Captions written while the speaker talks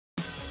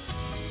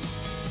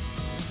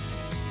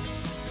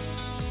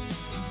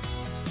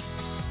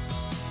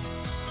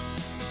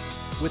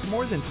With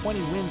more than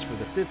 20 wins for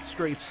the 5th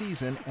straight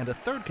season and a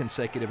 3rd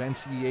consecutive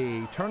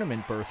NCAA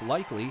tournament berth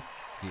likely,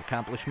 the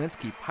accomplishments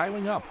keep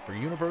piling up for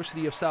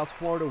University of South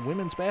Florida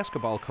women's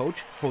basketball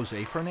coach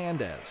Jose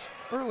Fernandez.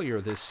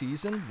 Earlier this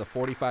season, the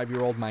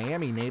 45-year-old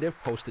Miami native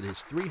posted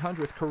his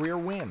 300th career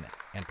win,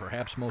 and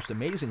perhaps most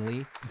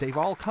amazingly, they've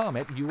all come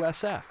at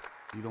USF.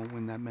 You don't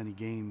win that many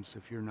games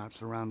if you're not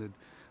surrounded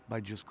by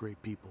just great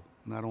people,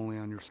 not only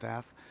on your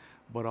staff,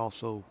 but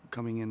also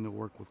coming in to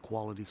work with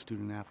quality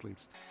student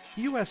athletes.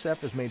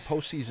 USF has made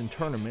postseason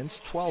tournaments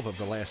 12 of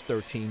the last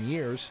 13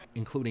 years,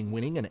 including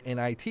winning an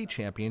NIT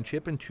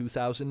championship in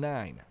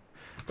 2009.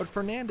 But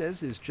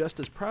Fernandez is just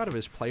as proud of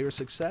his players'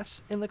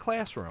 success in the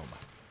classroom.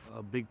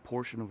 A big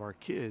portion of our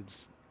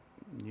kids,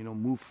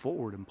 move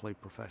forward and play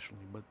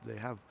professionally, but they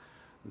have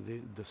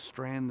the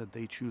strand that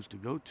they choose to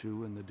go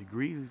to and the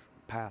degree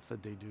path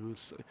that they do,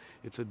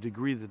 it's a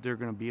degree that they're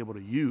going to be able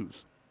to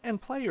use. And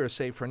players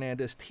say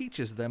Fernandez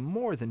teaches them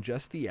more than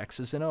just the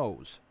X's and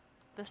O's.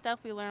 The stuff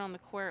we learn on the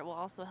court will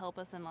also help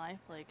us in life,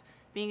 like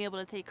being able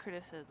to take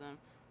criticism,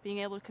 being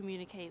able to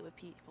communicate with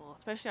people,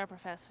 especially our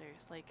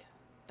professors. Like,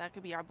 that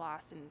could be our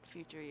boss in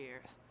future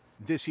years.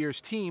 This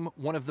year's team,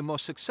 one of the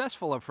most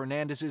successful of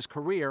Fernandez's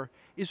career,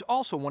 is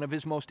also one of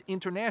his most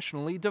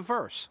internationally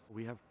diverse.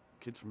 We have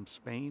kids from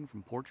Spain,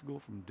 from Portugal,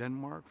 from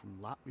Denmark, from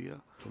Latvia,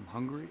 from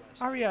Hungary.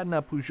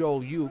 Ariadna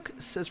Pujol-Yuk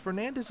says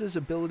Fernandez's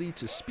ability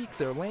to speak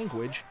their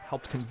language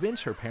helped convince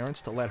her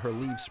parents to let her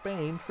leave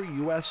Spain for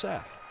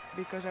USF.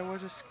 Because I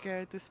was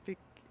scared to speak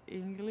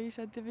English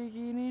at the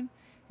beginning,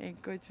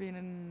 and coach being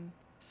in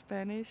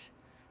Spanish,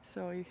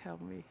 so it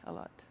helped me a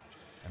lot.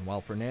 And while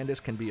Fernandez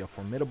can be a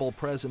formidable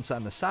presence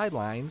on the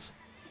sidelines,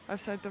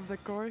 outside of the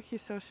court,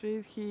 he's so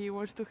sweet. He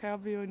wants to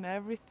help you in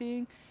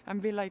everything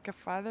and be like a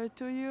father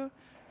to you,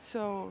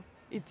 so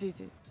it's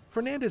easy.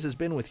 Fernandez has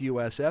been with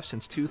USF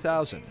since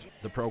 2000.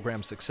 The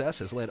program's success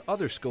has led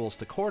other schools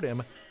to court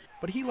him,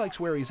 but he likes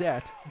where he's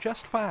at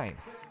just fine.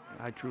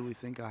 I truly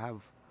think I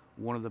have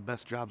one of the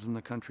best jobs in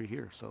the country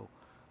here, so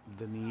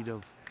the need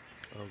of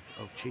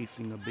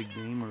chasing a big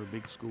name or a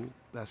big school,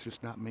 that's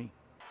just not me.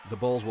 The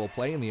Bulls will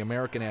play in the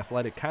American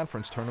Athletic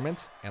Conference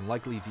Tournament and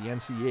likely the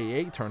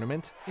NCAA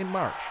Tournament in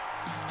March.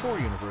 For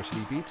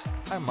University Beat,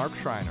 I'm Mark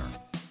Schreiner.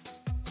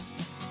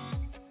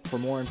 For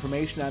more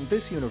information on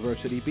this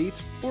University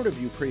Beat or to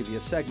view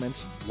previous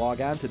segments, log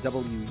on to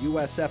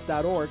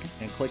WUSF.org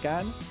and click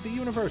on the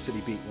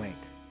University Beat link.